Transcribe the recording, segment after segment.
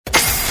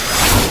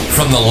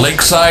from the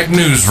Lakeside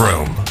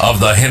Newsroom of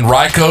the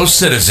Henrico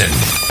Citizen,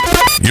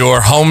 your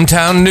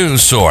hometown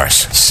news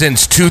source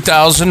since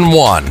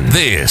 2001.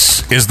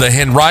 This is the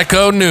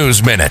Henrico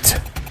News Minute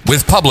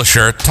with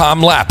publisher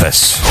Tom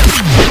Lappas.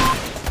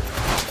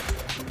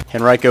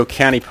 Henrico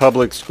County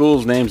Public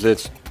Schools names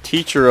its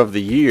Teacher of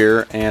the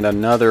Year and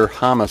another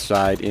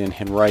homicide in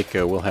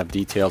Henrico. We'll have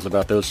details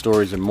about those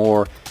stories and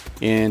more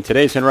in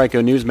today's Henrico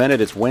News Minute.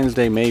 It's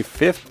Wednesday, May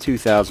 5th,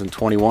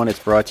 2021. It's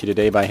brought to you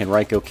today by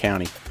Henrico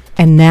County.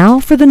 And now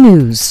for the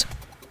news.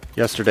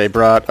 Yesterday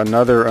brought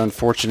another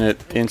unfortunate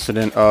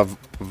incident of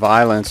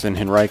violence in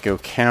Henrico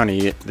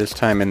County, this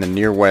time in the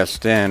near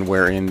West End,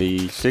 where in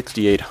the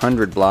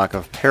 6800 block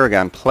of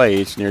Paragon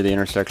Place, near the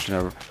intersection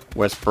of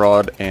West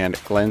Broad and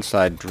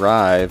Glenside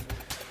Drive,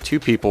 2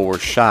 people were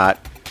shot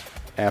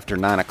after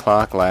 9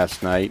 o'clock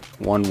last night.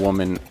 One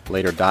woman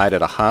later died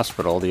at a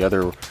hospital. The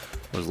other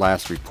was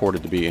last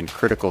reported to be in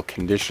critical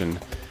condition.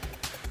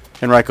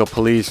 Henrico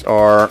police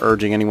are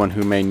urging anyone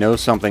who may know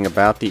something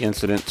about the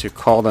incident to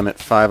call them at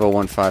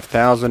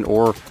 501-5000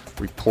 or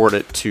report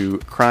it to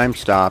Crime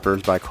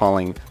Stoppers by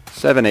calling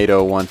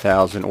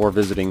 780-1000 or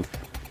visiting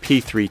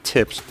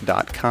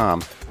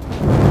p3tips.com.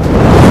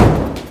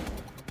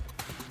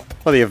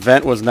 Well, the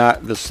event was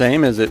not the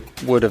same as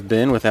it would have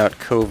been without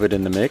COVID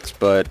in the mix,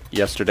 but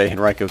yesterday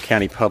Henrico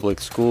County Public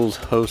Schools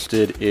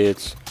hosted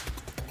its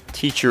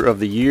Teacher of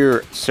the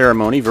Year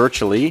ceremony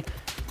virtually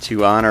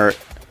to honor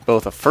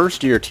both a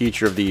first-year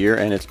Teacher of the Year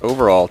and its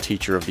overall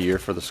Teacher of the Year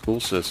for the school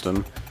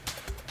system.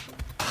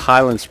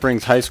 Highland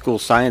Springs High School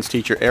science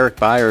teacher Eric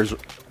Byers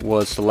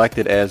was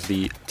selected as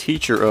the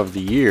Teacher of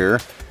the Year.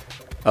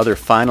 Other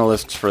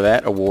finalists for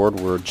that award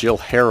were Jill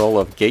Harrell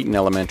of Gayton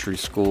Elementary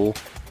School,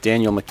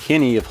 Daniel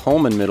McKinney of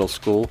Holman Middle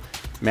School,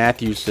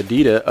 Matthew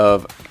Sedita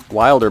of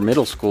Wilder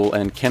Middle School,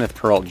 and Kenneth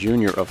Peralt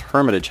Jr. of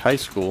Hermitage High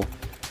School.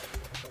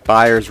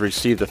 Byers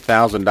received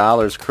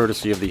 $1,000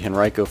 courtesy of the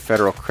Henrico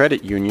Federal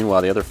Credit Union,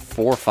 while the other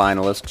 4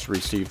 finalists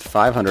received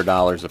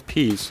 $500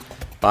 apiece.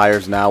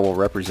 Byers now will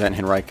represent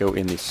Henrico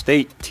in the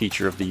State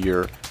Teacher of the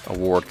Year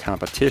Award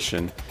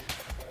competition.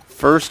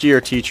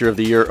 First-year Teacher of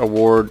the Year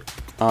Award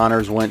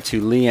honors went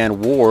to Leanne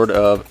Ward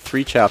of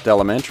Three Chopt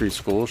Elementary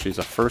School. She's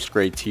a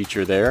first-grade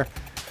teacher there.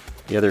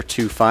 The other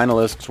 2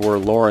 finalists were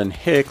Lauren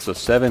Hicks, a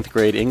 7th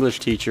grade English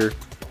teacher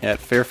at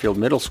Fairfield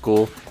Middle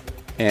School,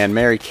 and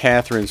Mary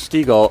Catherine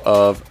Stegall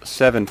of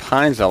Seven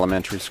Pines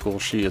Elementary School.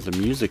 She is a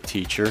music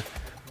teacher.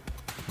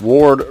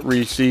 Ward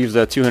receives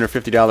a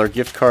 $250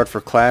 gift card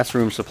for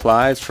classroom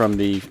supplies from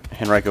the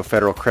Henrico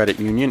Federal Credit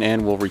Union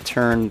and will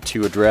return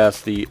to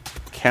address the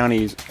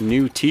county's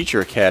new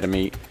teacher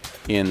academy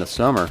in the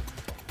summer.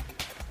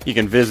 You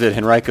can visit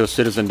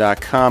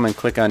henricocitizen.com and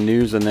click on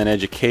News and then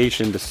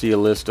Education to see a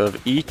list of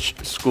each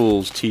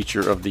school's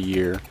Teacher of the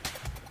Year.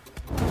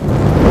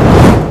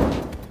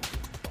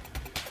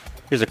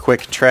 Here's a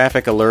quick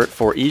traffic alert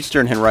for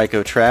eastern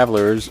Henrico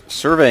travelers.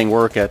 Surveying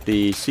work at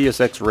the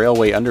CSX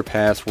Railway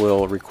underpass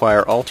will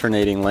require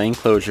alternating lane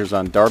closures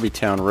on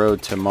Darbytown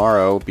Road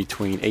tomorrow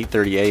between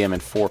 8:30 a.m.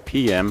 and 4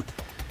 p.m.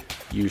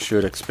 You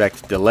should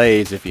expect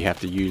delays if you have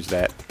to use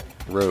that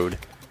road.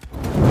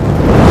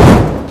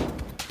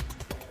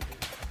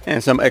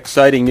 And some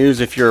exciting news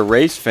if you're a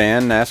race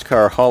fan.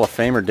 NASCAR Hall of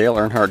Famer Dale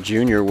Earnhardt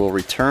Jr. will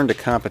return to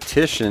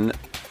competition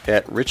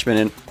at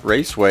Richmond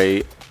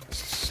Raceway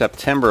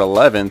September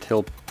 11th.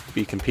 He'll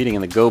be competing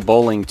in the Go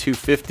Bowling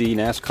 250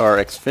 NASCAR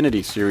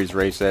Xfinity Series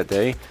race that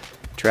day.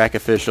 Track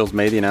officials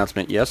made the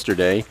announcement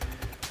yesterday.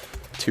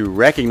 To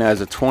recognize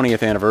the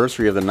 20th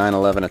anniversary of the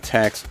 9/11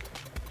 attacks,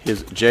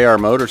 his JR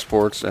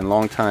Motorsports and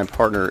longtime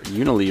partner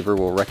Unilever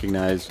will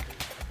recognize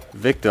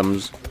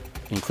victims,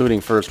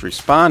 including first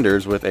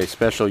responders, with a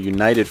special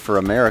United for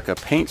America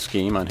paint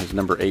scheme on his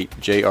number 8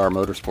 JR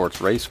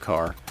Motorsports race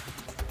car.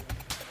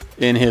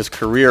 In his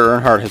career,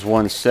 Earnhardt has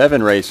won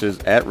 7 races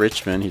at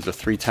Richmond. He's a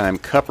 3-time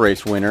Cup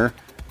race winner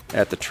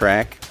at the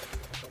track.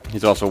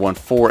 He's also won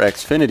 4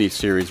 Xfinity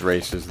Series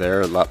races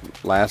there.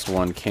 Last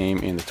one came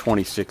in the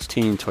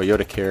 2016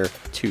 Toyota Care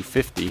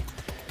 250.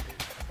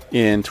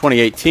 In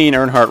 2018,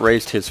 Earnhardt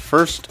raced his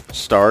first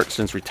start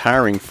since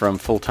retiring from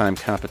full-time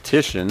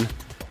competition.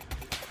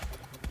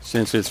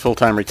 Since his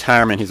full-time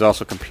retirement, he's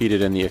also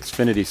competed in the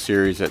Xfinity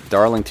Series at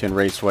Darlington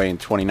Raceway in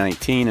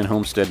 2019 and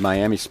Homestead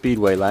Miami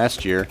Speedway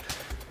last year.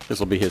 This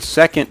will be his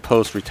second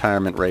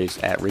post-retirement race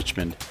at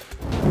Richmond.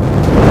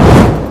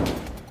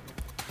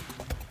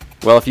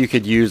 Well, if you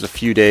could use a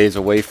few days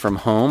away from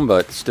home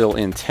but still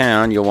in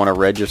town, you'll want to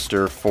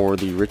register for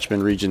the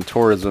Richmond Region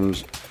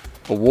Tourism's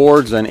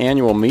Awards and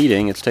annual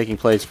meeting. It's taking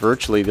place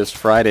virtually this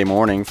Friday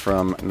morning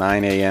from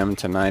 9 a.m.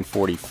 to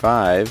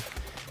 9:45.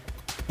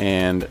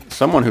 And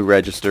someone who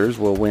registers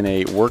will win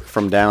a Work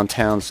from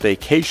Downtown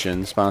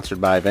staycation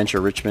sponsored by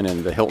Venture Richmond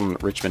and the Hilton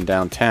Richmond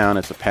Downtown.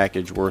 It's a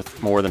package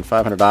worth more than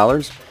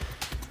 $500.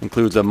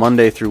 Includes a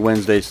Monday through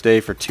Wednesday stay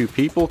for 2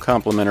 people,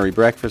 complimentary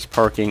breakfast,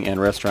 parking, and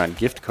restaurant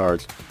gift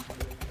cards.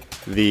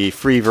 The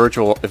free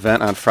virtual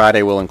event on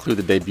Friday will include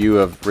the debut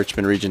of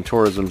Richmond Region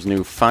Tourism's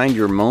new Find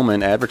Your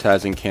Moment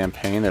advertising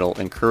campaign that will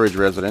encourage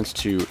residents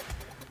to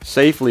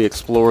safely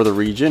explore the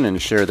region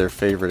and share their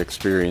favorite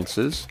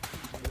experiences.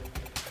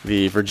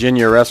 The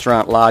Virginia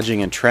Restaurant,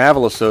 Lodging, and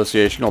Travel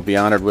Association will be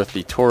honored with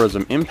the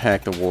Tourism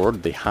Impact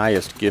Award, the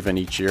highest given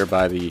each year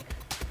by the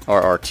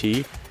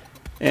RRT.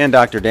 And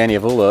Dr. Danny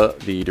Avula,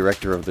 the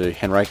director of the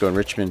Henrico and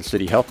Richmond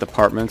City Health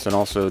Departments and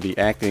also the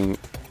acting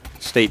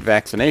state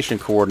vaccination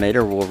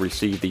coordinator, will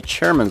receive the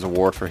Chairman's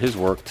Award for his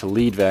work to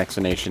lead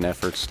vaccination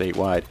efforts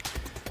statewide.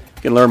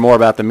 You can learn more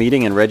about the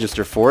meeting and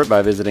register for it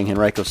by visiting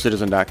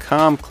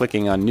henricocitizen.com,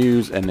 clicking on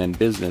News and then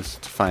Business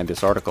to find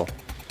this article.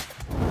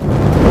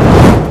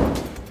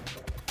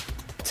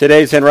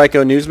 Today's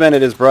Henrico News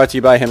Minute is brought to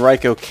you by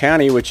Henrico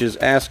County, which is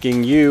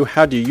asking you,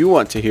 how do you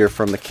want to hear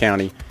from the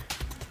county?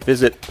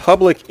 Visit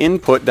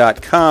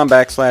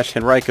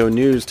publicinput.com/Henrico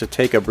News to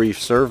take a brief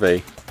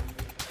survey.